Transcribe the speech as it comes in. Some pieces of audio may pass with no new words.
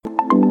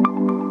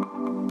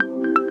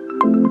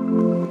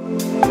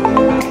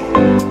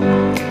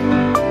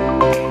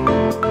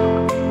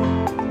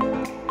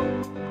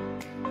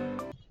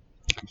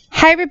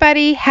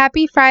everybody.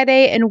 Happy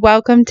Friday and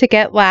welcome to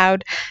Get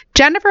Loud.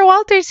 Jennifer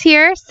Walters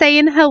here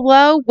saying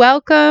hello,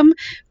 welcome.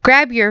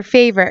 Grab your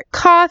favorite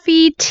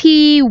coffee,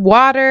 tea,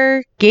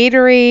 water,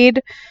 Gatorade,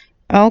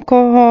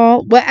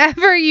 alcohol,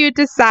 whatever you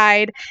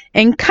decide,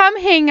 and come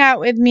hang out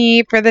with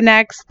me for the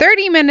next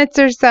 30 minutes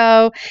or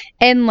so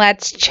and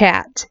let's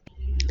chat.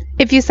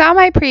 If you saw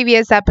my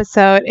previous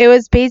episode, it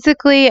was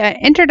basically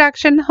an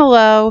introduction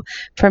hello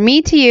from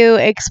me to you,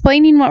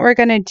 explaining what we're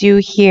going to do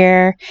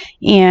here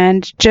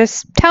and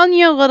just telling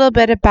you a little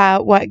bit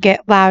about what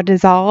Get Loud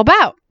is all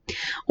about.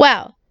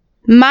 Well,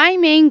 my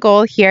main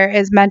goal here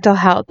is mental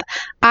health.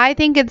 I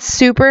think it's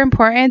super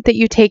important that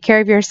you take care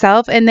of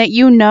yourself and that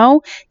you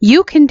know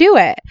you can do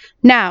it.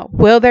 Now,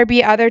 will there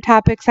be other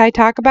topics I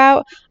talk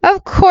about?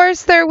 Of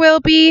course there will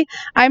be.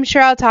 I'm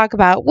sure I'll talk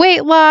about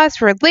weight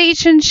loss,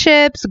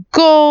 relationships,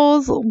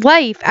 goals,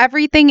 life,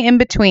 everything in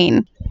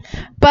between.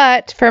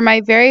 But for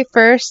my very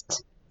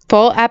first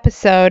full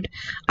episode,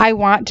 I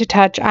want to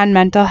touch on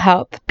mental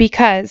health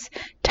because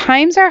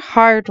times are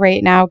hard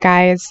right now,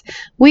 guys.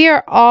 We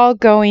are all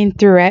going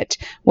through it,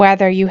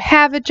 whether you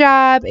have a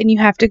job and you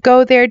have to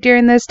go there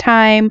during this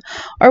time,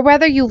 or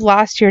whether you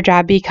lost your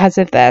job because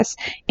of this,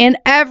 and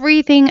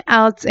everything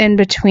else in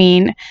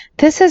between.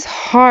 This is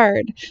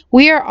hard.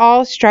 We are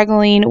all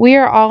struggling. We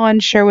are all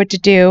unsure what to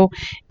do,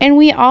 and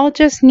we all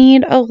just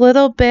need a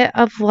little bit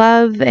of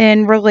love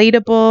and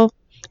relatable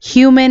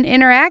human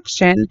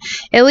interaction.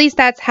 At least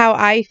that's how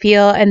I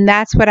feel, and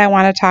that's what I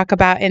want to talk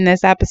about in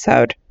this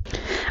episode.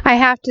 I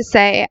have to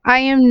say, I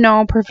am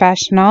no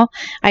professional.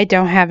 I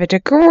don't have a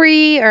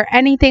degree or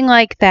anything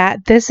like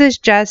that. This is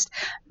just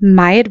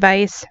my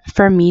advice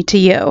from me to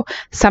you.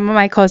 Some of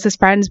my closest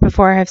friends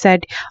before have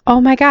said, oh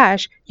my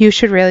gosh, you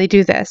should really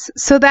do this.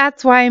 So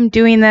that's why I'm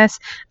doing this.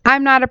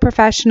 I'm not a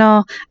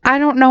professional. I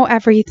don't know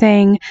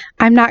everything.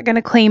 I'm not going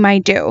to claim I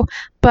do.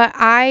 But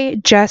I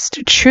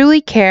just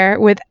truly care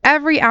with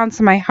every ounce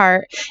of my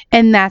heart,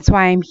 and that's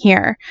why I'm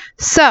here.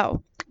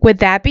 So, with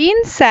that being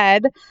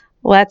said,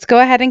 let's go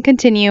ahead and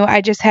continue.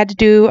 I just had to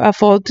do a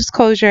full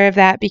disclosure of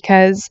that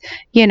because,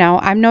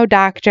 I'm no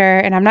doctor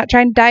and I'm not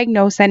trying to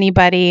diagnose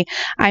anybody.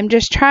 I'm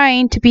just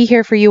trying to be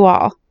here for you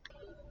all.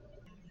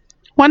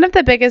 One of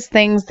the biggest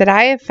things that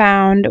I have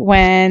found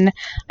when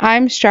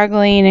I'm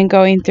struggling and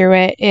going through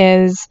it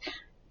is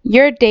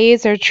your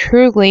days are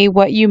truly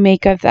what you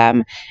make of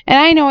them. And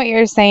I know what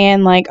you're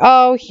saying, like,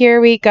 oh,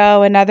 here we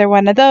go, another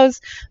one of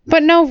those.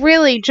 But no,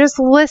 really, just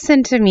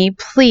listen to me,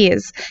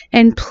 please.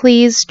 And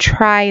please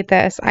try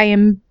this. I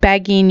am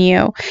begging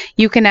you.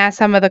 You can ask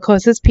some of the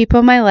closest people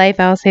in my life.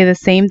 I'll say the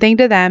same thing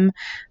to them.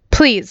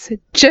 Please,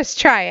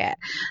 just try it.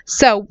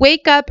 So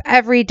wake up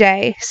every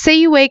day. Say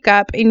you wake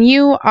up and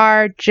you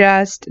are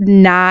just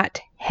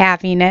not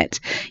having it.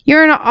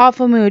 You're in an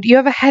awful mood. You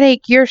have a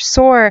headache. You're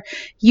sore.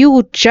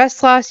 You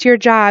just lost your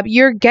job.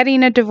 You're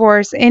getting a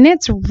divorce and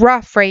it's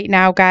rough right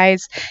now,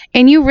 guys.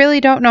 And you really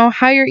don't know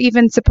how you're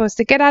even supposed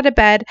to get out of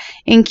bed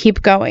and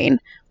keep going.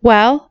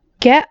 Well,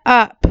 get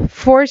up.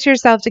 Force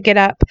yourself to get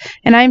up.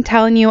 And I'm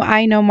telling you,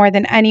 I know more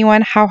than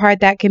anyone how hard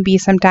that can be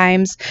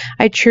sometimes.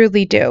 I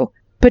truly do.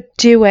 But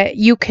do it.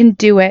 You can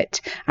do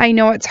it. I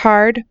know it's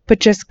hard, but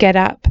just get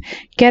up.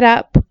 Get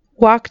up.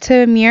 Walk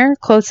to a mirror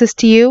closest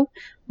to you.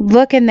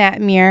 Look in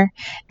that mirror,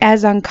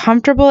 as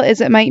uncomfortable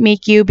as it might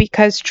make you,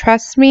 because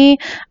trust me,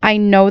 I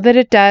know that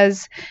it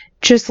does.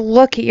 Just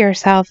look at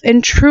yourself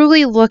and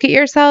truly look at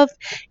yourself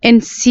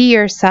and see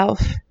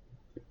yourself.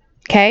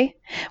 Okay?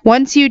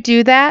 Once you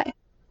do that,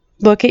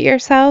 look at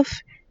yourself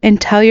and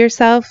tell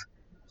yourself,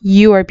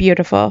 you are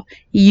beautiful.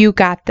 You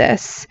got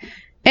this.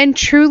 And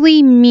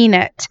truly mean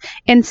it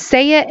and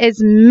say it as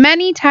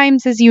many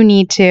times as you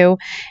need to.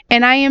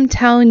 And I am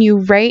telling you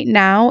right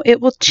now, it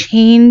will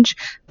change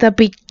the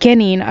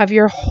beginning of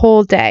your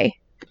whole day.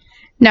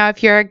 Now,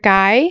 if you're a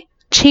guy,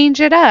 change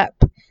it up.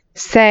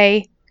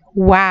 Say,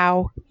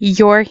 wow,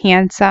 you're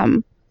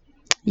handsome.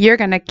 You're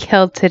going to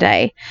kill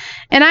today.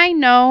 And I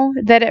know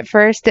that at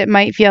first it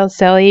might feel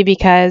silly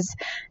because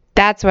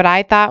that's what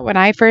I thought when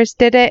I first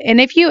did it. And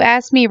if you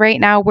ask me right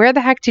now, where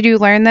the heck did you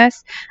learn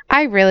this?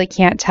 I really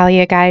can't tell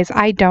you guys.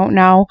 I don't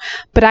know.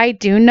 But I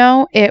do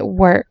know it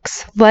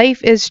works.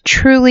 Life is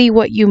truly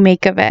what you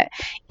make of it.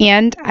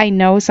 And I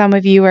know some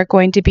of you are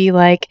going to be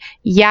like,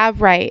 yeah,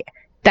 right.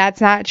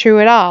 That's not true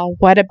at all.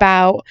 What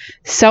about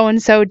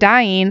so-and-so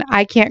dying?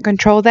 I can't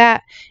control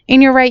that.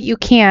 And you're right, you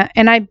can't.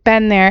 And I've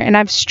been there and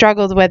I've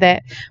struggled with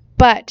it.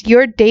 But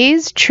your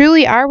days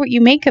truly are what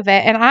you make of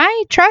it. And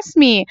trust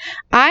me,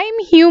 I'm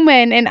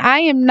human and I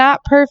am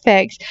not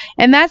perfect.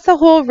 And that's the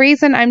whole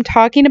reason I'm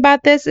talking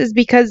about this, is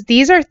because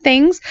these are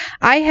things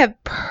I have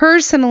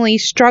personally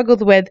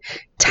struggled with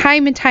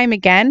time and time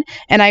again.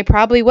 And I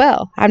probably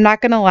will. I'm not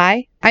going to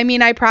lie.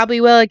 I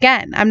probably will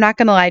again. I'm not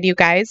going to lie to you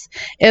guys.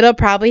 It'll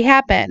probably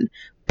happen.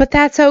 But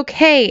that's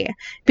okay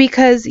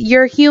because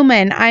you're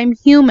human. I'm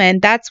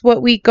human. That's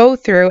what we go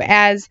through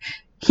as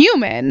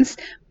humans.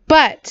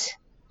 But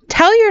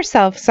tell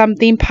yourself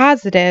something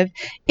positive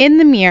in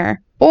the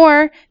mirror,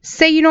 or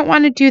say you don't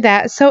want to do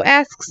that. So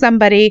ask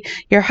somebody,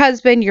 your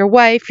husband, your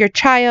wife, your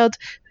child,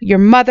 your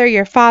mother,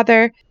 your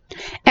father,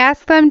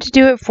 Ask them to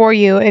do it for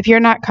you if you're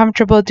not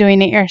comfortable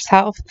doing it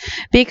yourself,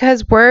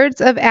 because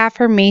words of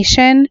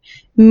affirmation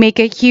make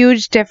a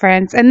huge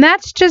difference. And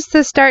that's just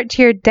the start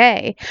to your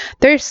day.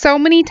 There's so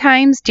many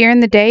times during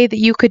the day that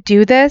you could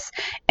do this.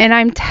 And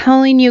I'm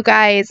telling you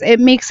guys, it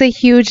makes a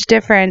huge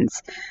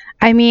difference.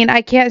 I mean,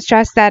 I can't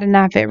stress that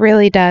enough. It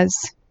really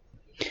does.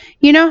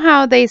 You know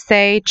how they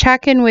say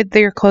check in with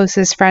your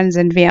closest friends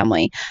and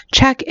family.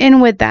 Check in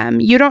with them.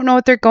 You don't know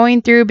what they're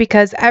going through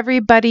because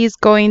everybody's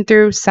going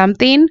through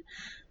something.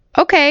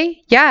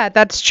 Okay, yeah,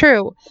 that's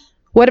true.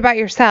 What about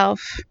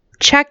yourself?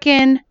 Check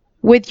in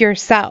with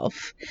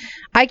yourself.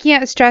 I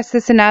can't stress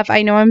this enough.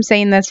 I know I'm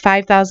saying this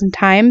 5,000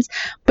 times,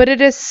 but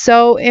it is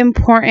so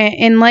important.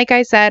 And like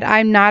I said,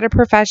 I'm not a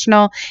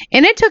professional,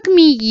 and it took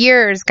me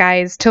years,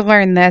 guys, to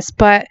learn this,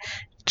 but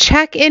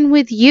check in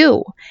with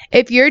you.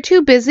 If you're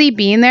too busy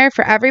being there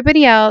for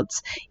everybody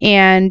else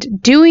and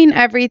doing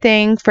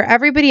everything for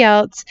everybody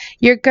else,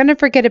 you're going to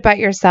forget about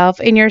yourself,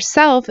 and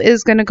yourself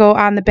is going to go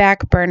on the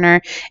back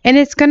burner, and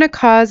it's going to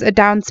cause a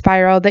down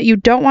spiral that you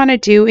don't want to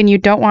do and you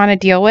don't want to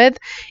deal with.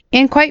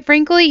 And quite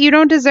frankly, you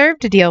don't deserve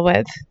to deal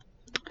with.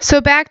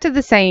 So back to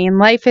the saying,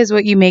 life is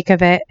what you make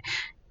of it.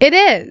 It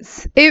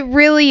is. It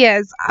really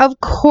is. Of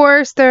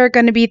course, there are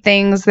going to be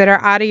things that are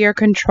out of your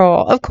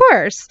control. Of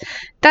course,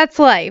 that's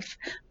life.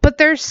 But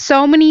there's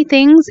so many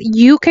things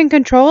you can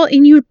control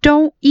and you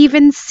don't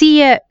even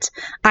see it.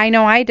 I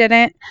know I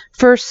didn't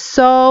for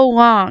so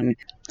long.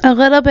 A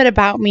little bit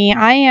about me.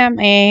 I am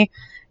a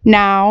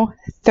now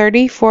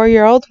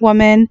 34-year-old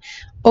woman,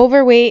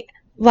 overweight,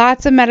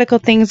 lots of medical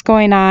things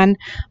going on.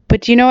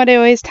 But you know what I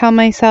always tell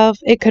myself?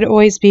 It could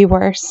always be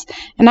worse.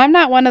 And I'm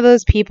not one of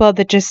those people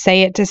that just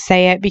say it to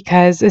say it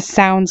because it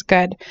sounds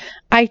good.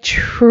 I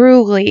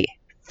truly,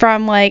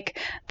 from like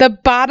the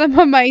bottom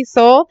of my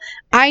soul,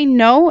 I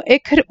know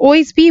it could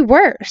always be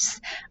worse.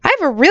 I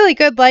have a really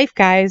good life,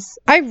 guys.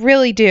 I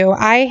really do.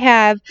 I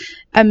have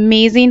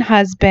amazing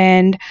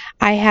husband.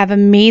 I have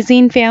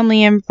amazing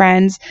family and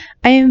friends.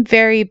 I am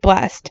very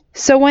blessed.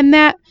 So when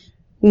that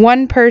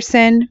one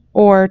person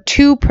or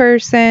two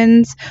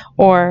persons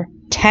or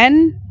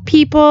 10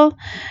 people,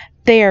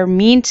 they are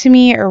mean to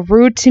me or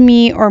rude to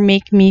me or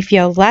make me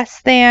feel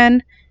less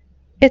than,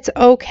 it's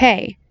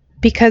okay,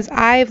 because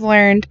I've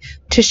learned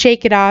to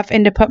shake it off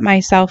and to put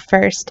myself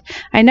first.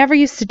 I never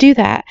used to do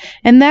that.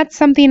 And that's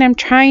something I'm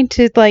trying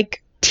to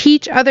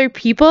teach other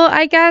people,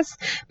 I guess,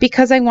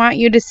 because I want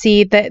you to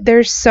see that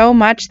there's so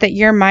much that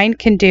your mind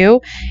can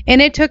do.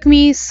 And it took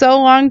me so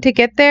long to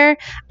get there.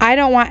 I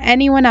don't want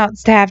anyone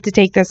else to have to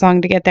take this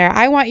long to get there.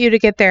 I want you to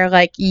get there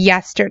like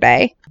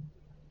yesterday.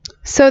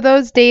 So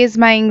those days,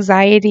 my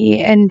anxiety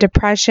and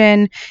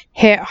depression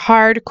hit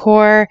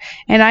hardcore,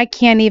 and I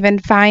can't even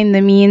find the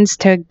means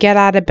to get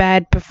out of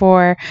bed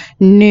before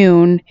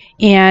noon,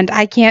 and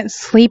I can't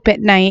sleep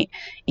at night,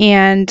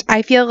 and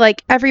I feel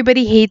like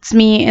everybody hates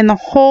me and the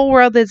whole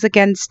world is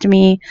against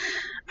me.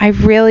 I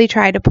really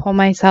try to pull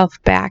myself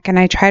back, and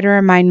I try to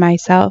remind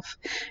myself,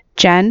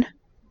 Jen,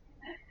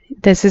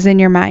 this is in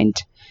your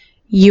mind.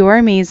 You are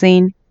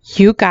amazing.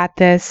 You got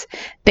this.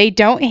 They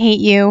don't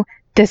hate you.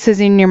 This is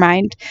in your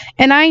mind.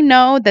 And I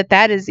know that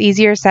that is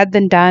easier said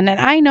than done. And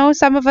I know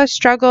some of us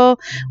struggle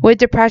with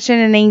depression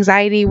and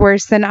anxiety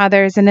worse than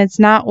others, and it's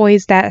not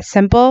always that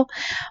simple.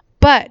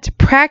 But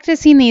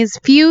practicing these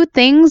few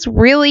things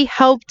really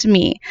helped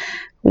me.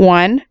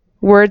 1,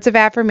 words of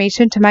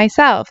affirmation to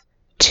myself.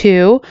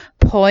 2,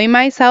 pulling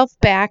myself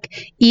back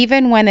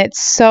even when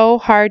it's so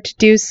hard to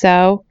do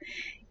so.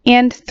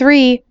 And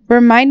 3,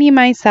 reminding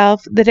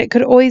myself that it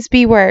could always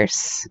be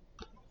worse.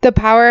 The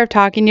power of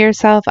talking to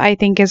yourself, I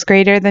think, is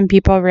greater than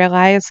people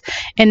realize,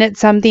 and it's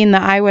something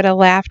that I would have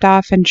laughed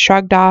off and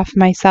shrugged off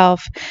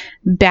myself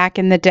back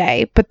in the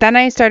day. But then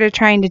I started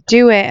trying to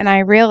do it, and I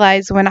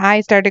realized when I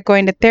started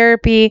going to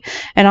therapy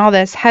and all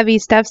this heavy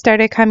stuff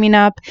started coming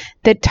up,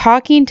 that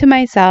talking to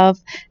myself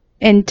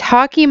and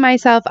talking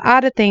myself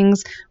out of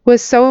things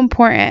was so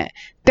important.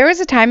 There was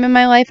a time in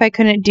my life I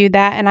couldn't do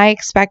that, and I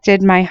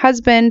expected my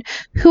husband,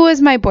 who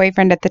was my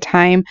boyfriend at the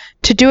time,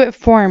 to do it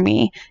for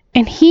me.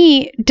 And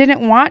he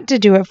didn't want to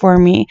do it for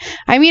me.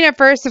 I mean, at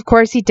first, of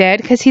course, he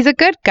did, because he's a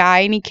good guy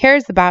and he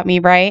cares about me,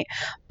 right?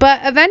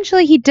 But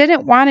eventually, he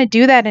didn't want to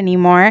do that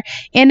anymore.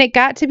 And it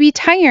got to be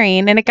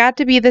tiring, and it got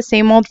to be the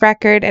same old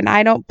record, and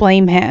I don't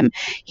blame him.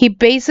 He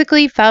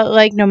basically felt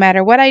like no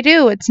matter what I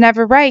do, it's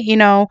never right. You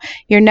know,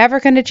 you're never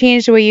going to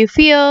change the way you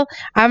feel.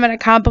 I'm going to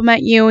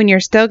compliment you, and you're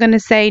still going to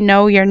say,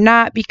 no, you're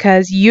not,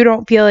 because you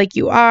don't feel like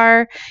you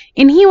are.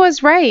 And he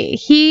was right.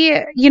 He,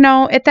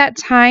 at that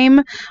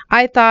time,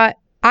 I thought,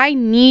 I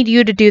need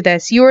you to do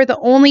this. You are the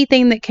only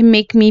thing that can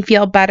make me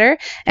feel better,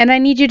 and I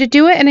need you to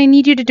do it, and I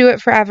need you to do it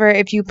forever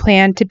if you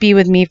plan to be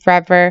with me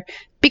forever,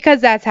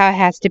 because that's how it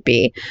has to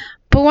be.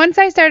 But once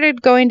I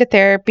started going to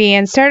therapy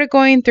and started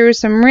going through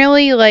some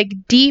really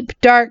deep,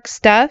 dark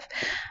stuff,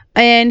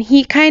 and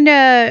he kind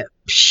of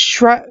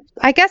shrugged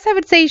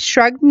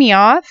me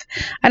off.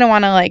 I don't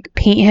want to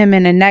paint him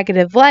in a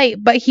negative light,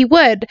 but he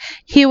would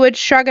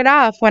shrug it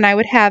off when I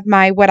would have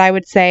my, what I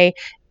would say,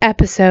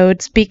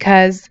 episodes,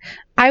 because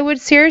I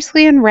would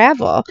seriously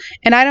unravel.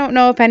 And I don't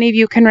know if any of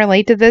you can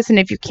relate to this. And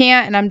if you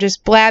can't, and I'm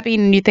just blabbing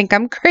and you think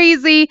I'm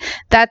crazy,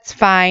 that's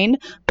fine.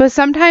 But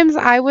sometimes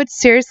I would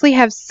seriously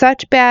have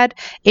such bad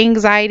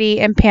anxiety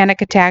and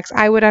panic attacks.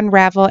 I would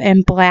unravel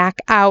and black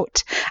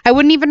out. I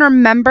wouldn't even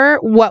remember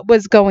what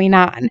was going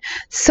on.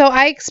 So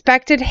I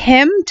expected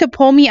him to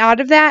pull me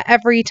out of that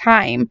every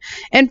time.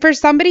 And for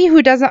somebody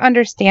who doesn't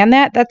understand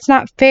that, that's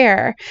not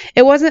fair.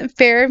 It wasn't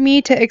fair of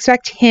me to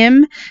expect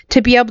him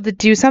to be able to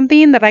do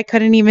something that I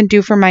couldn't even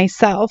do for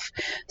myself.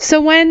 So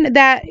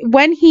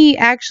when he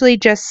actually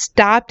just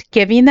stopped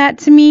giving that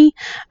to me,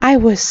 I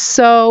was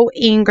so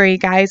angry,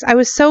 guys. I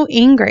was so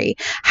angry.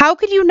 How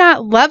could you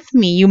not love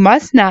me? You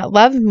must not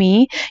love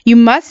me. You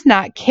must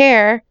not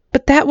care.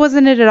 But that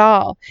wasn't it at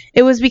all.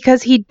 It was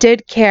because he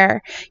did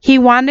care. He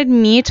wanted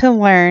me to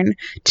learn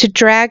to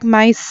drag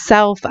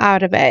myself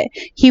out of it.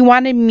 He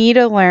wanted me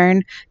to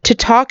learn to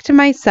talk to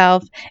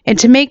myself and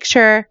to make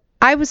sure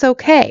I was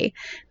okay.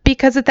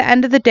 Because at the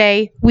end of the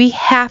day, we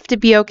have to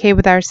be okay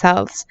with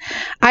ourselves.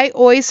 I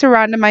always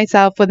surrounded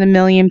myself with a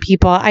million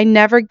people. I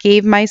never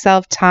gave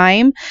myself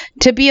time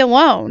to be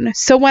alone.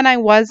 So when I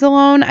was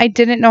alone, I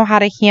didn't know how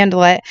to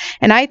handle it.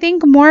 And I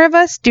think more of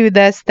us do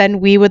this than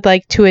we would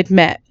like to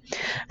admit.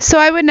 So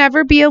I would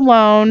never be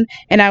alone,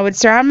 and I would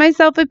surround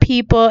myself with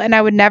people, and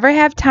I would never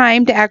have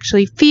time to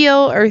actually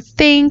feel or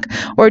think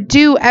or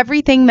do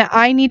everything that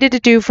I needed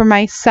to do for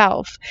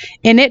myself.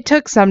 And it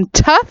took some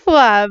tough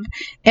love,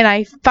 and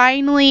I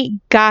finally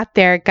got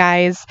there,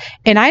 guys.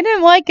 And I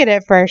didn't like it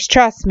at first,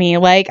 trust me.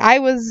 Like I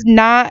was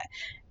not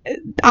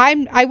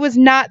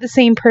the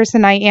same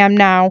person I am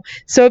now.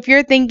 So if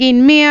you're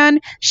thinking, man,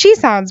 she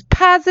sounds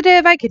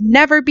positive, I could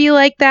never be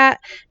like that.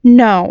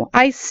 No,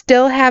 I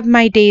still have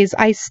my days.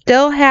 I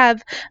still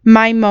have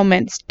my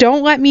moments.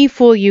 Don't let me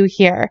fool you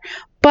here.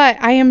 But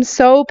I am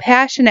so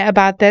passionate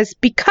about this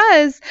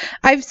because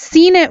I've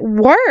seen it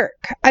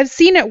work. I've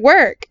seen it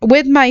work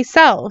with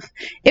myself.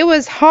 It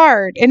was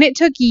hard and it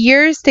took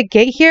years to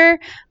get here.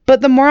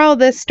 But the moral of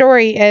this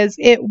story is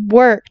it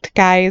worked,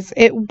 guys.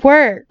 It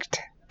worked.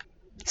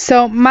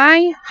 So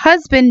my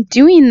husband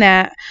doing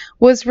that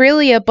was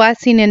really a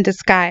blessing in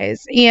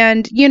disguise.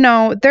 And,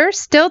 there's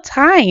still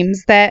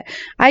times that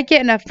I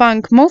get in a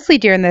funk, mostly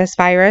during this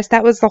virus.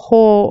 That was the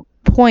whole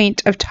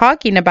point of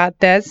talking about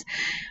this.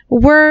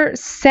 We're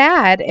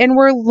sad and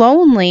we're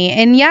lonely.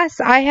 And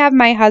yes, I have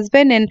my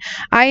husband and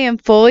I am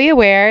fully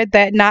aware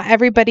that not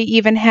everybody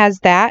even has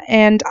that.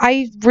 And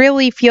I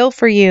really feel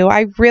for you.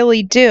 I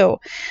really do.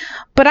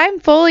 But I'm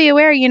fully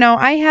aware,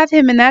 I have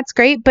him and that's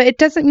great, but it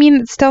doesn't mean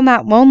it's still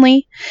not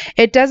lonely.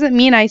 It doesn't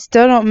mean I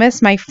still don't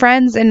miss my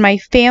friends and my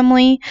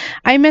family.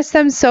 I miss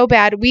them so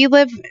bad. We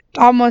live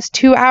almost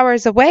 2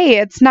 hours away.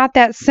 It's not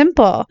that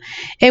simple.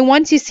 And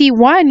once you see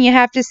one, you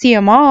have to see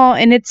them all,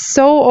 and it's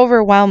so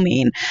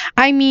overwhelming.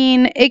 I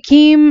mean, it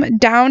came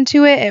down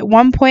to it at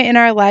one point in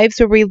our lives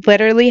where we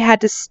literally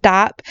had to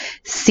stop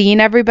seeing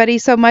everybody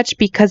so much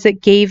because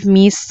it gave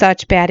me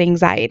such bad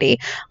anxiety.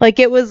 Like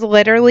it was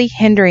literally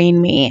hindering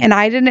me, and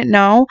I didn't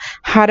know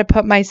how to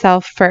put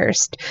myself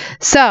first.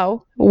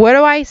 So, what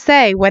do I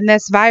say when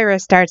this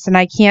virus starts and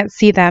I can't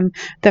see them?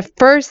 The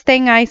first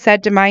thing I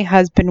said to my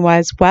husband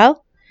was,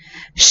 well,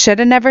 should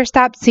have never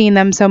stopped seeing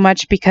them so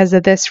much because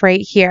of this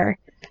right here.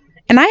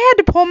 And I had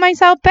to pull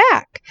myself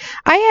back.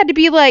 I had to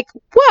be like,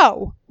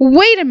 whoa,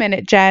 wait a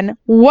minute, Jen.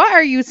 What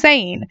are you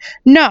saying?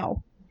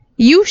 No,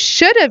 you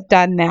should have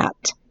done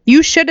that.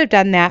 You should have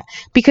done that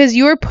because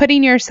you were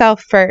putting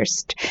yourself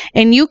first,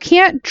 and you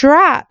can't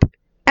drop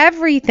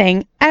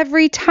everything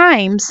every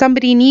time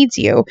somebody needs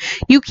you.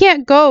 You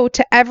can't go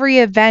to every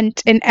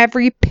event and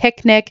every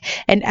picnic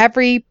and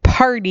every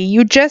party.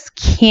 You just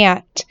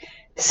can't.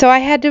 So I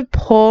had to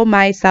pull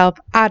myself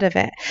out of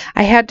it.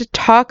 I had to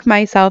talk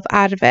myself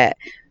out of it.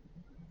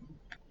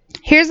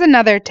 Here's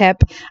another tip.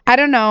 I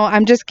don't know.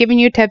 I'm just giving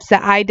you tips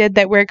that I did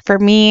that worked for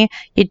me.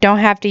 You don't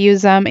have to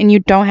use them and you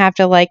don't have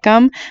to like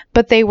them,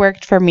 but they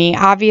worked for me.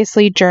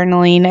 Obviously,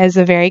 journaling is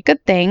a very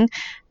good thing.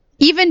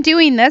 Even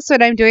doing this,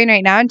 what I'm doing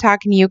right now and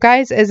talking to you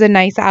guys, is a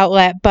nice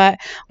outlet. But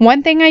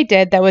one thing I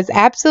did that was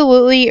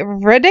absolutely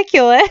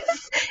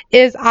ridiculous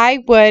is I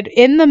would,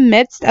 in the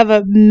midst of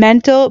a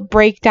mental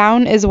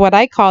breakdown, is what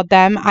I called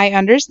them. I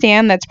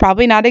understand that's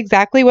probably not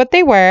exactly what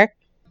they were.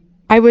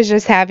 I was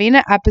just having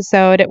an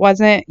episode. It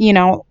wasn't,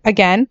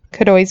 again,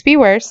 could always be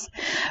worse.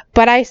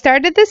 But I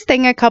started this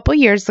thing a couple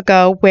years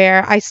ago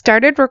where I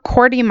started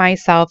recording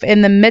myself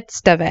in the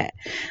midst of it.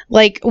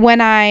 Like when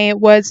I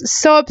was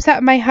so upset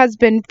with my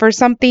husband for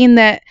something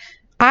that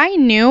I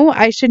knew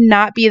I should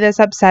not be this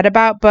upset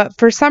about, but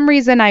for some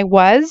reason I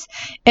was,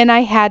 and I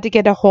had to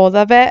get a hold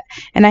of it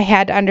and I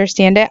had to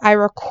understand it. I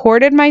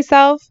recorded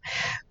myself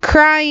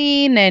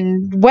crying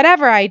and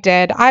whatever I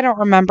did. I don't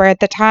remember at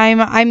the time.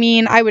 I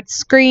mean, I would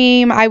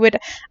scream.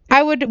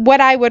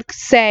 What I would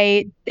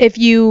say if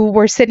you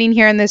were sitting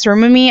here in this room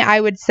with me, I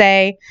would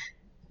say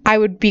I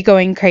would be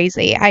going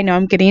crazy. I know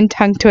I'm getting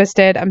tongue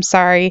twisted. I'm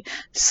sorry.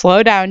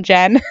 Slow down,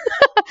 Jen.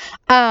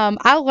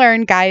 I'll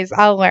learn, guys.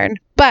 I'll learn.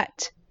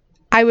 But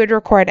I would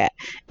record it.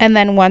 And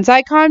then once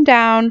I calmed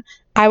down,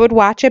 I would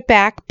watch it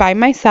back by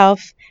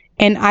myself,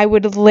 and I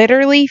would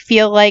literally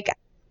feel like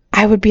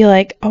I would be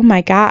like, oh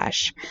my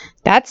gosh,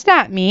 that's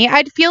not me.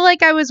 I'd feel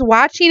like I was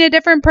watching a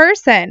different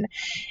person.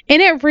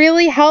 And it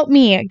really helped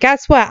me.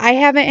 Guess what? I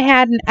haven't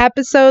had an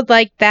episode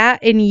like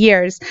that in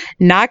years.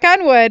 Knock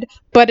on wood,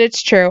 but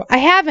it's true. I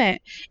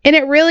haven't. And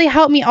it really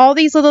helped me. All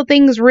these little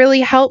things really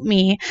help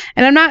me.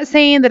 And I'm not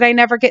saying that I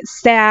never get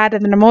sad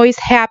and that I'm always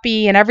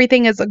happy and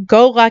everything is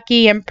go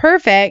lucky and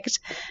perfect.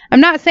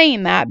 I'm not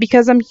saying that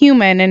because I'm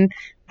human and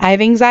I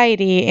have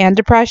anxiety and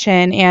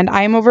depression and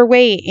I'm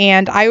overweight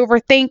and I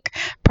overthink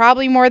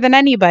probably more than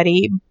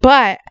anybody,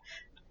 but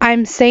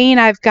I'm saying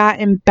I've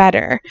gotten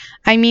better.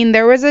 I mean,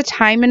 there was a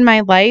time in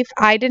my life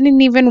I didn't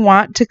even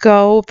want to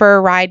go for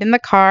a ride in the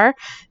car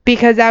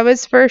because I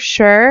was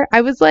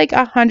like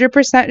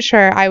 100%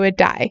 sure I would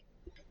die.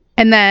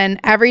 And then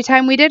every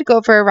time we did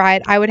go for a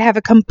ride, I would have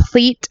a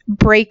complete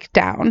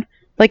breakdown.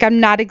 Like, I'm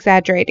not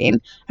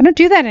exaggerating. I don't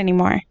do that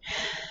anymore.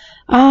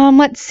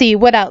 Let's see,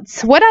 what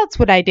else? What else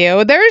would I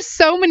do? There's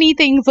so many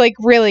things, like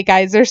really,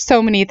 guys, there's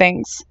so many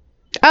things.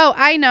 Oh,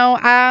 I know.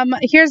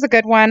 Here's a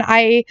good one.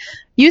 I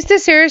used to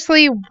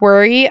seriously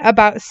worry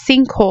about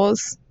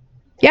sinkholes.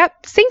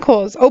 Yep,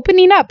 sinkholes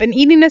opening up and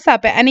eating us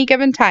up at any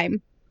given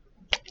time.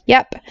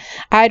 Yep.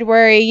 I'd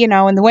worry, in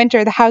the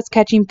winter, the house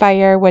catching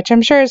fire, which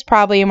I'm sure is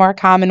probably a more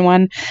common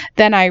one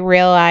than I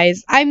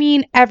realize. I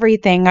mean,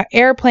 everything. An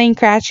airplane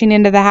crashing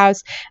into the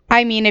house.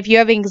 I mean, if you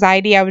have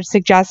anxiety, I would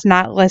suggest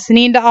not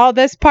listening to all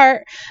this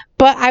part.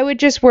 But I would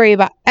just worry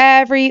about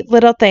every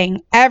little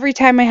thing. Every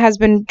time my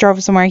husband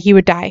drove somewhere, he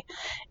would die.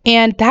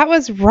 And that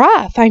was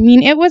rough. I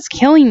mean, it was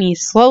killing me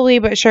slowly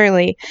but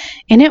surely.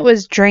 And it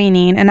was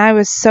draining. And I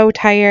was so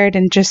tired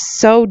and just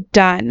so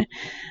done.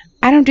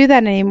 I don't do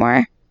that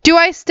anymore. Do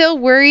I still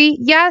worry?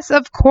 Yes,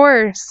 of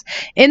course.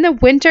 In the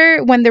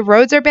winter, when the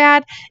roads are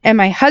bad and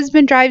my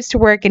husband drives to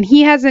work and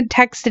he hasn't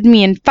texted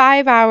me in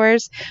 5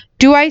 hours,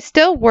 do I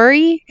still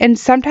worry and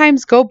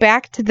sometimes go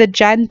back to the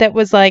Jen that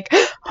was like,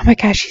 oh my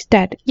gosh, she's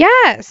dead?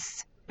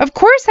 Yes, of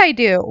course I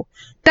do.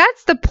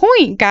 That's the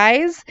point,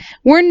 guys.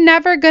 We're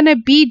never going to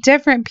be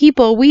different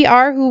people. We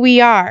are who we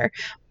are.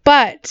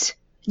 But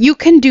you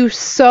can do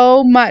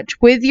so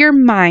much with your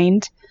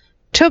mind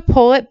to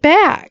pull it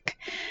back.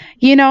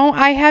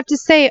 I have to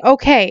say,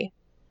 okay,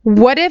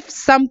 what if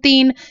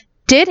something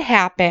did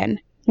happen?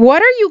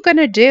 What are you going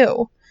to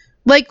do?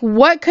 Like,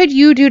 what could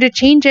you do to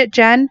change it,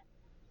 Jen?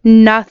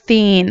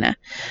 Nothing.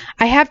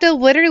 I have to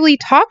literally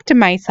talk to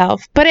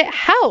myself, but it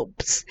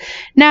helps.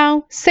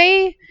 Now,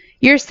 say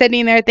you're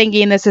sitting there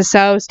thinking, this is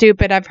so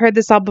stupid. I've heard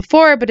this all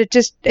before, but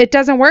it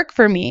doesn't work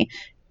for me.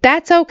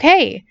 That's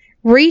okay.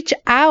 Reach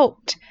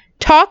out.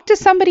 Talk to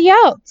somebody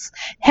else.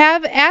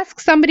 Ask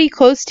somebody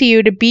close to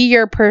you to be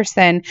your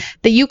person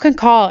that you can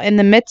call in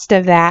the midst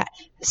of that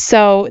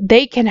so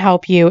they can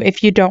help you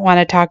if you don't want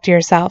to talk to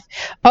yourself.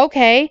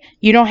 Okay,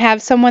 you don't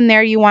have someone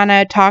there you want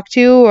to talk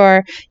to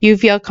or you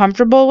feel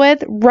comfortable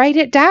with, write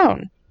it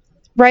down.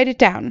 Write it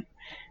down.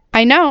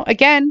 I know,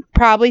 again,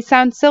 probably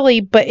sounds silly,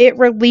 but it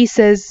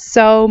releases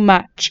so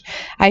much.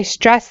 I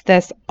stress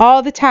this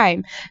all the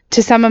time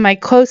to some of my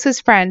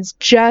closest friends.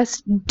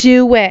 Just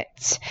do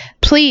it.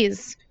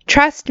 Please.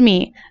 Trust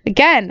me.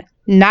 Again,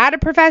 not a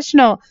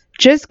professional,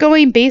 just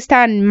going based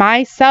on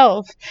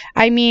myself.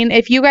 I mean,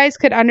 if you guys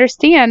could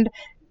understand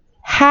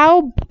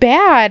how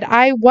bad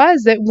I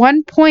was at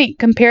one point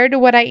compared to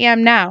what I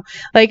am now.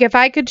 Like, if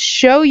I could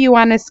show you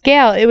on a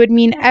scale, it would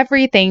mean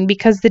everything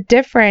because the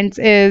difference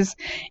is,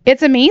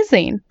 it's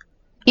amazing.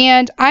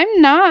 And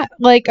I'm not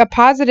like a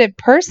positive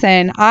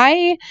person.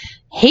 I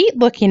hate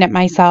looking at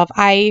myself.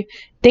 I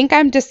think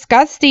I'm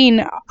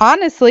disgusting.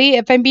 Honestly,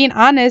 if I'm being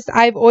honest,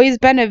 I've always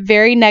been a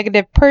very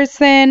negative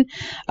person,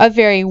 a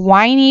very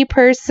whiny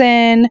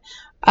person,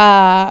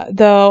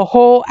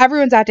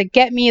 everyone's out to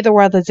get me, the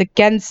world is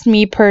against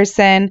me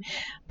person.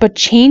 But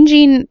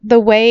changing the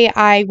way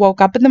I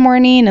woke up in the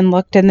morning and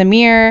looked in the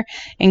mirror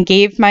and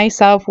gave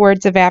myself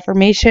words of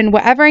affirmation,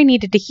 whatever I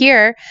needed to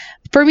hear.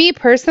 For me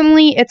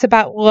personally, it's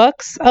about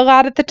looks a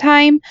lot of the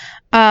time.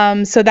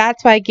 So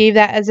that's why I gave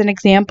that as an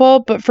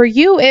example. But for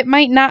you, it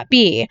might not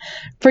be.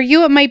 For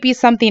you, it might be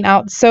something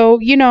else. So,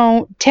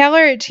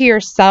 tailor it to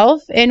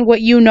yourself and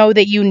what you know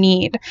that you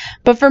need.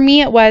 But for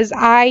me, it was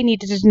I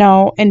needed to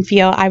know and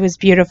feel I was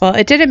beautiful.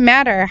 It didn't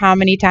matter how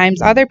many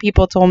times other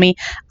people told me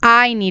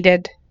I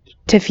needed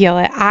to feel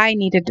it. I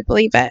needed to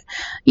believe it.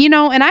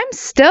 And I'm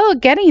still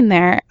getting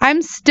there.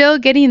 I'm still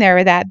getting there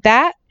with that.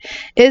 That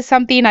is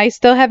something I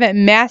still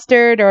haven't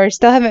mastered or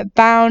still haven't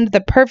found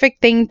the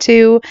perfect thing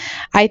to.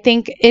 I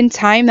think in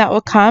time that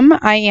will come.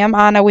 I am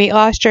on a weight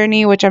loss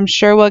journey, which I'm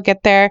sure we'll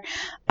get there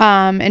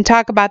and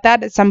talk about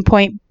that at some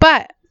point.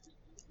 But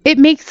it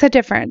makes a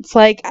difference.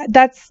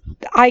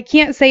 I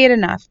can't say it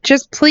enough.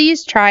 Just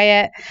please try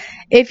it.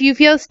 If you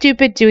feel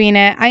stupid doing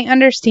it, I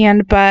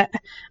understand, but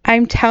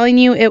I'm telling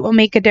you, it will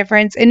make a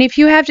difference. And if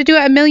you have to do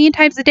it a million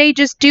times a day,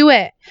 just do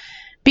it.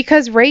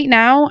 because right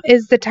now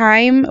is the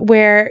time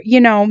where,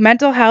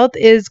 mental health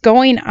is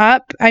going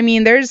up. I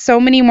mean, there's so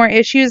many more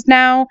issues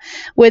now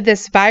with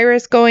this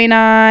virus going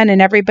on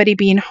and everybody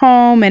being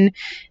home, and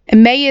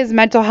May is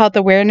Mental Health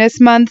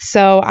Awareness Month.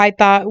 So I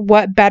thought,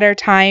 what better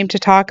time to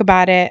talk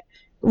about it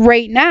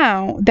right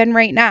now than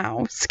right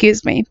now.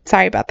 Excuse me.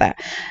 Sorry about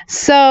that.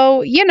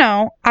 So,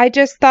 I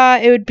just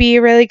thought it would be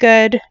a really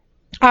good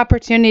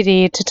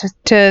opportunity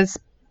to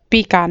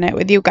speak on it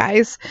with you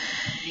guys.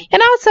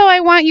 And also,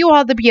 I want you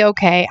all to be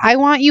okay. I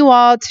want you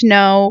all to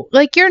know,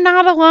 like, you're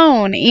not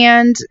alone.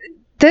 And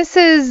this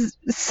is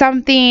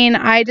something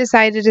I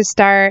decided to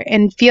start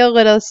and feel a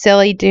little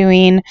silly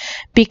doing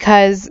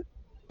because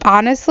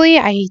honestly,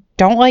 I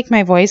don't like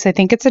my voice. I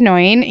think it's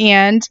annoying,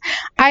 and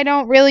I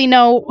don't really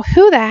know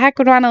who the heck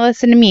would want to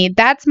listen to me.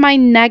 That's my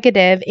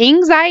negative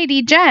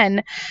anxiety,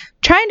 Jen,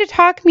 trying to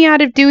talk me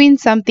out of doing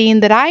something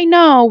that I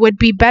know would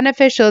be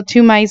beneficial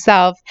to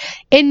myself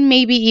and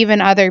maybe even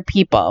other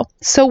people.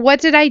 So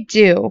what did I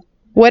do?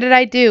 What did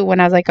I do when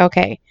I was like,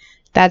 okay,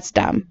 that's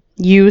dumb.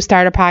 You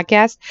start a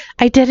podcast?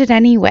 I did it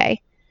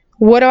anyway.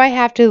 What do I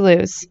have to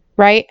lose,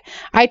 right?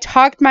 I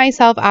talked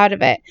myself out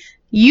of it.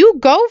 You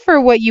go for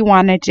what you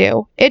want to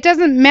do. It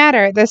doesn't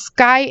matter. The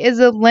sky is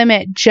a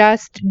limit.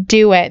 Just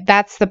do it.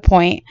 That's the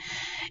point.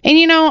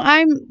 And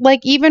I'm like,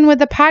 even with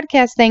the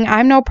podcast thing,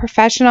 I'm no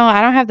professional. I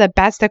don't have the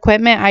best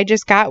equipment. I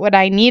just got what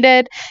I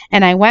needed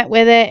and I went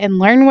with it and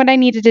learned what I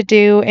needed to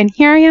do. And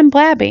here I am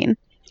blabbing.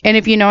 And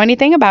if you know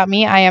anything about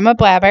me, I am a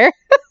blabber.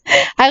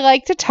 I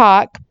like to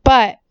talk,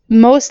 but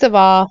most of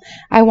all,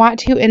 I want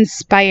to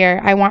inspire.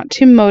 I want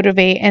to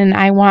motivate, and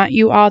I want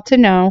you all to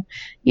know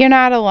you're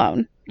not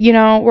alone.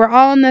 We're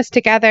all in this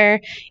together.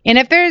 And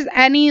if there's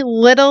any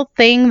little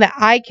thing that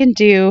I can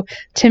do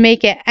to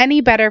make it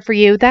any better for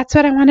you, that's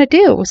what I want to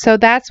do. So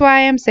that's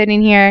why I'm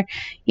sitting here,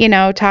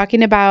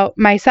 talking about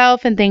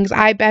myself and things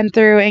I've been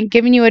through and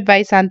giving you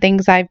advice on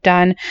things I've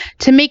done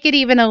to make it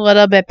even a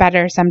little bit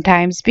better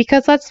sometimes.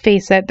 Because let's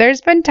face it,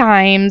 there's been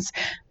times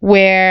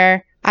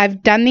where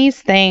I've done these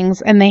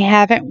things and they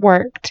haven't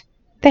worked.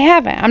 They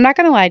haven't. I'm not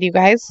going to lie to you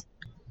guys.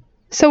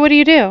 So what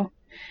do?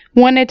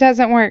 When it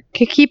doesn't work,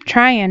 keep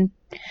trying.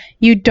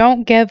 You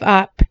don't give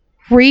up.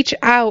 Reach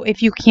out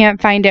if you can't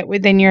find it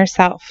within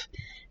yourself,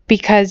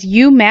 because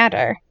you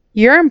matter.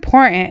 You're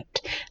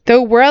important.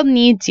 The world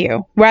needs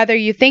you, whether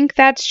you think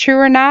that's true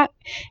or not.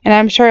 And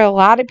I'm sure a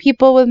lot of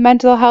people with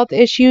mental health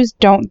issues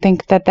don't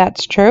think that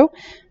that's true,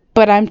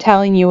 but I'm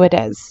telling you it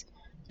is.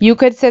 You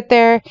could sit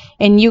there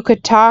and you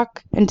could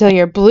talk until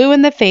you're blue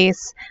in the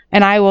face,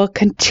 and I will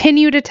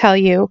continue to tell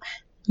you,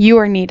 you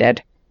are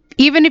needed.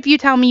 Even if you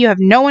tell me you have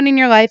no one in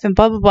your life and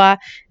blah, blah, blah,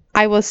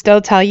 I will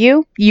still tell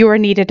you, you are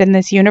needed in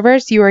this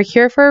universe. You are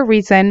here for a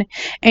reason,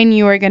 and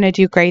you are going to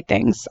do great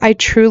things. I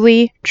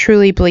truly,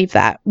 truly believe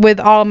that with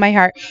all my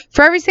heart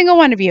for every single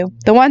one of you,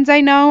 the ones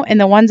I know and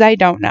the ones I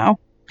don't know.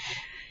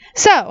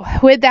 So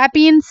with that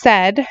being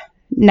said,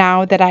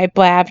 now that I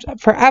blabbed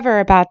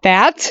forever about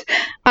that,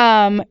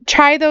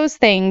 try those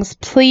things.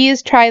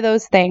 Please try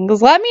those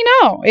things. Let me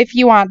know if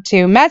you want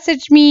to.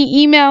 Message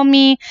me, email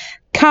me,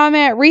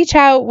 comment, reach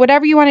out,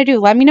 whatever you want to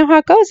do. Let me know how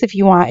it goes if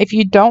you want. If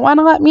you don't want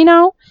to let me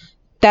know,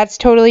 that's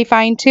totally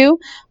fine too.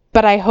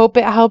 But I hope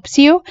it helps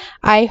you.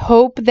 I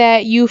hope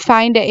that you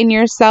find it in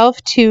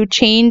yourself to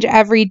change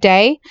every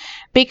day,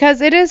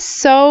 because it is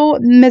so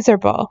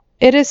miserable.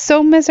 It is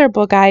so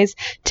miserable, guys,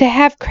 to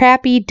have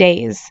crappy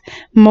days,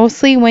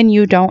 mostly when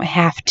you don't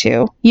have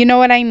to. You know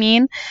what I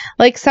mean?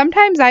 Like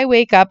sometimes I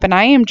wake up and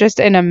I am just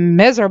in a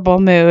miserable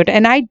mood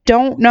and I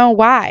don't know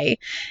why.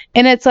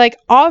 And it's like,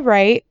 all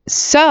right,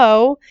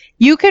 so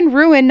you can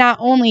ruin not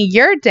only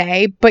your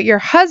day, but your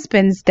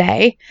husband's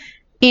day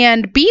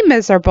and be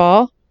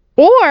miserable,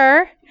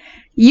 or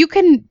you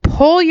can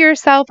pull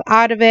yourself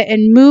out of it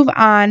and move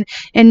on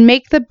and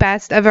make the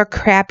best of a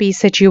crappy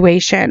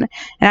situation.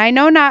 And I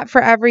know not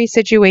for every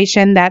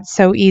situation that's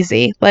so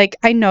easy. Like,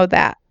 I know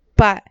that,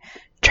 but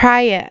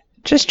try it.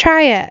 Just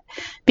try it.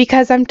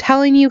 Because I'm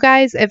telling you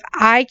guys, if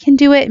I can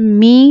do it,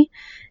 me,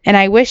 and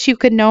I wish you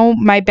could know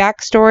my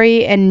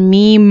backstory and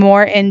me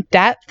more in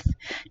depth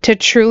to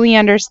truly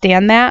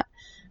understand that.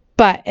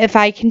 But if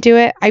I can do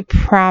it, I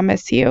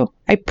promise you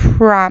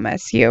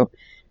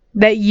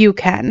that you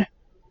can.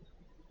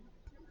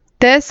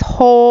 This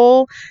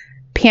whole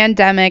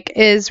pandemic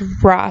is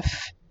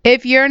rough.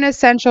 If you're an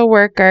essential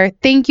worker,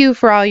 thank you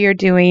for all you're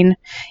doing.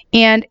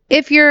 And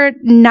if you're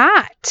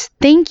not,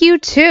 thank you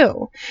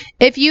too.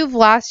 If you've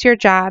lost your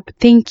job,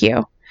 thank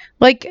you.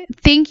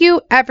 Thank you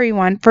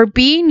everyone for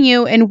being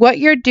you and what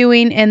you're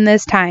doing in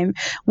this time.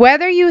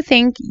 Whether you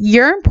think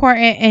you're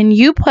important and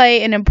you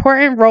play an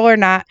important role or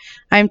not,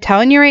 I'm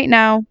telling you right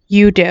now,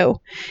 you do.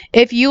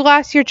 If you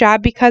lost your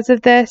job because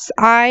of this,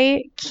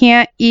 I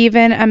can't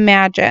even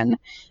imagine.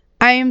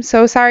 I am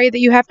so sorry that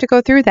you have to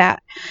go through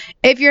that.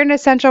 If you're an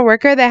essential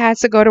worker that has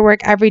to go to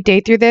work every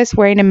day through this,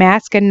 wearing a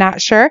mask and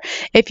not sure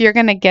if you're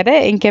going to get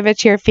it and give it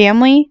to your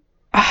family,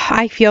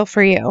 I feel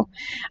for you.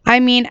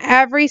 I mean,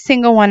 every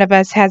single one of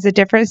us has a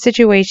different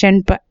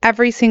situation, but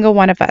every single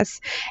one of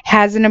us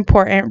has an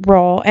important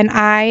role. And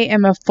I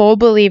am a full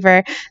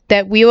believer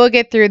that we will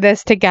get through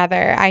this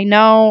together. I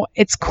know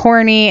it's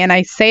corny and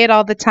I say it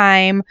all the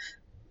time,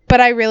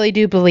 but I really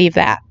do believe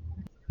that.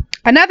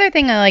 Another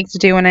thing I like to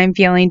do when I'm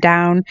feeling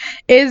down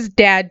is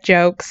dad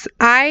jokes.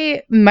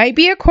 I might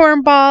be a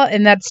cornball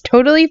and that's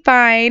totally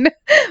fine,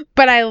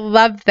 but I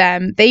love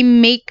them. They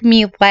make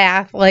me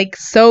laugh like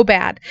so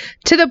bad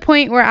to the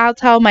point where I'll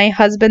tell my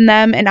husband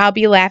them and I'll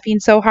be laughing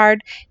so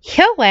hard.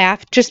 He'll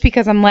laugh just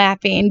because I'm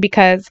laughing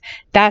because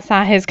that's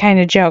not his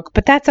kind of joke,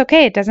 but that's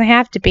okay. It doesn't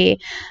have to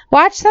be.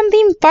 Watch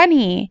something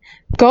funny.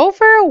 Go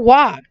for a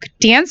walk.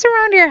 Dance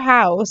around your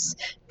house.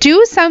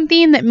 Do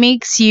something that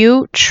makes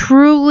you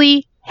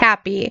truly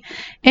happy.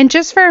 And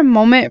just for a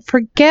moment,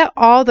 forget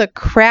all the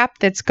crap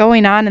that's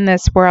going on in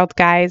this world,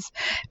 guys,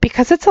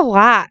 because it's a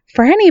lot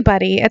for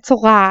anybody. It's a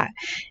lot.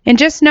 And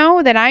just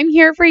know that I'm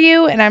here for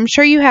you, and I'm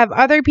sure you have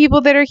other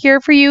people that are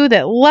here for you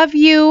that love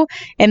you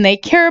and they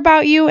care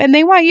about you and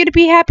they want you to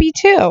be happy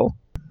too.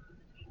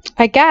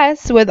 I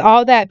guess with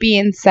all that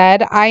being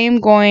said, I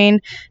am going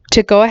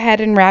to go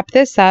ahead and wrap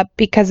this up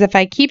because if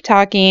I keep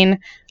talking,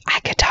 I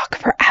could talk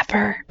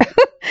forever.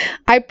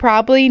 I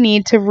probably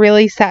need to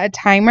really set a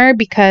timer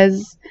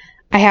because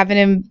I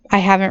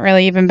haven't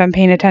really even been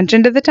paying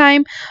attention to the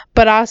time,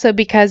 but also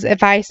because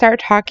if I start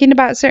talking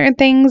about certain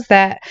things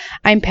that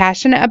I'm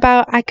passionate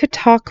about, I could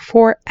talk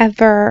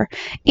forever.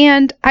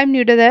 And I'm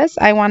new to this.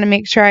 I want to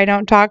make sure I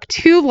don't talk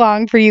too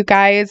long for you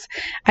guys.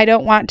 I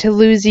don't want to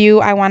lose you.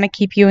 I want to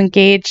keep you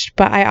engaged,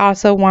 but I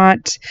also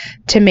want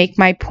to make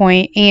my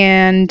point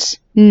and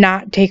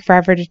not take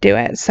forever to do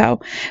it.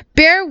 So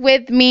bear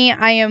with me.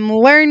 I am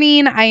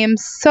learning. I am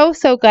so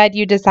glad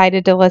you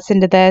decided to listen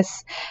to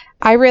this.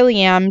 I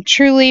really am.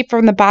 Truly,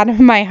 from the bottom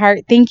of my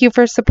heart, thank you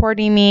for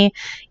supporting me.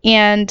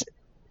 And,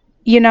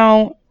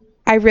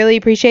 I really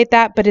appreciate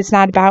that, but it's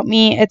not about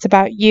me. It's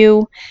about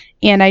you.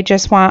 And I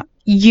just want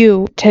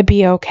you to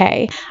be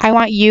okay. I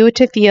want you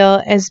to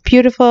feel as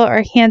beautiful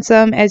or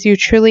handsome as you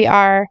truly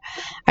are.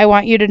 I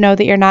want you to know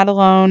that you're not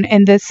alone.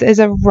 And this is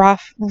a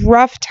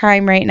rough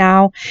time right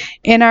now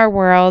in our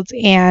world.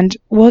 And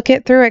we'll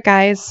get through it,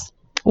 guys.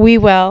 We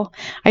will.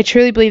 I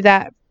truly believe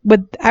that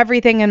with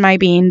everything in my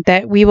being,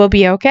 that we will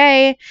be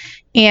okay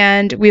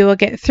and we will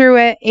get through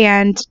it.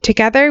 And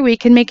together we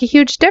can make a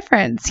huge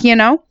difference,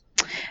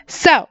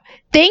 So,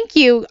 thank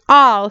you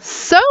all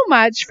so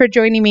much for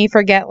joining me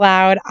for Get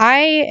Loud.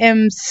 I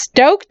am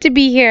stoked to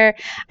be here.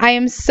 I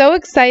am so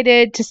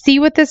excited to see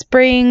what this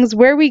brings,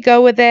 where we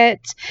go with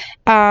it.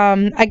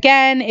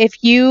 Again,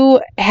 if you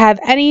have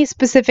any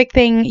specific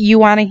thing you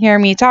want to hear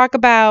me talk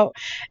about,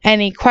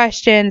 any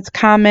questions,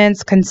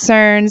 comments,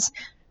 concerns,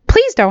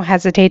 please don't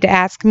hesitate to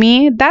ask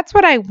me. That's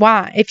what I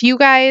want. If you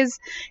guys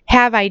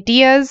have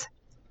ideas,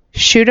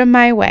 shoot them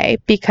my way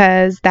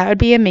because that would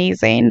be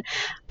amazing.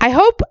 I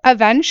hope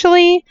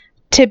eventually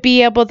to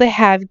be able to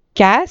have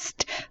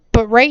guests,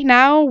 but right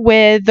now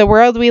with the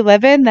world we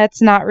live in,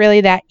 that's not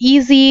really that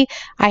easy.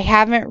 I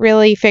haven't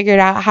really figured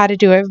out how to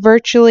do it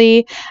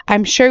virtually.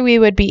 I'm sure we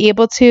would be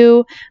able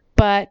to,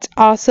 but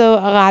also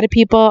a lot of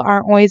people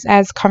aren't always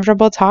as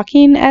comfortable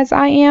talking as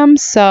I am.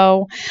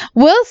 So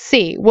we'll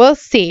see.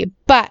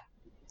 But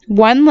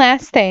one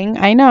last thing,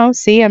 I know,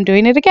 see, I'm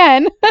doing it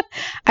again.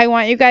 I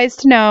want you guys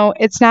to know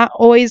it's not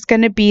always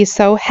going to be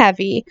so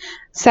heavy.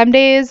 Some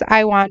days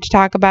I want to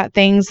talk about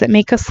things that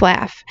make us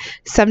laugh.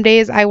 Some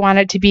days I want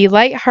it to be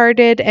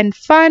lighthearted and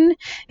fun.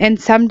 And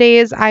some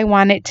days I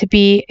want it to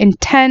be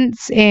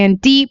intense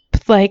and deep,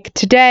 like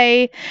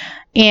today.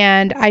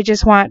 And I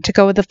just want to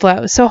go with the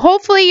flow. So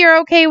hopefully you're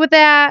okay with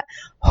that.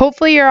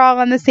 Hopefully you're all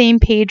on the same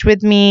page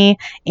with me.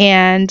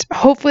 And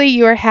hopefully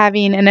you are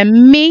having an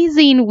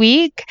amazing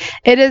week.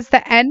 It is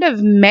the end of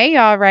May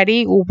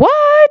already.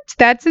 What?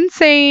 That's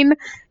insane.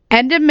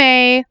 End of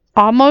May.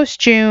 Almost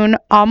June,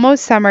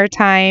 almost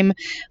summertime.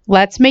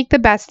 Let's make the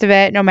best of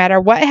it. No matter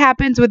what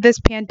happens with this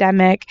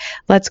pandemic,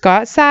 let's go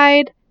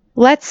outside.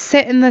 Let's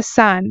sit in the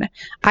sun.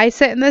 I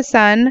sit in the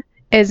sun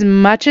as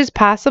much as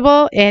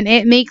possible and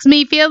it makes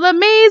me feel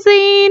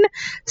amazing.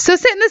 So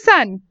sit in the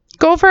sun.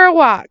 Go for a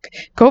walk.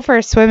 Go for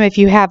a swim if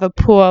you have a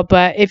pool.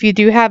 But if you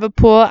do have a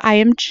pool, I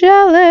am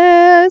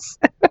jealous.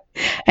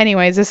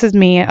 Anyways, this is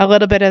me, a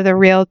little bit of the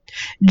real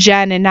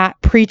Jen and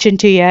not preaching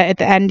to you at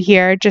the end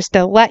here, just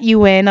to let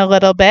you in a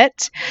little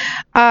bit.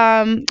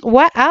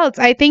 What else?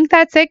 I think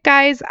that's it,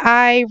 guys.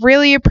 I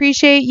really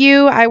appreciate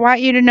you. I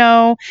want you to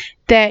know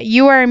that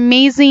you are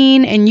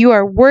amazing and you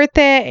are worth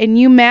it and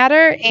you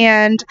matter.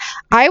 And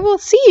I will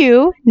see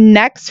you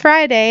next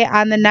Friday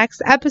on the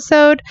next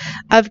episode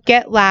of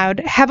Get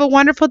Loud. Have a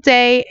wonderful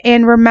day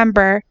and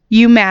remember,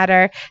 you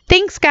matter.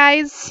 Thanks,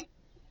 guys.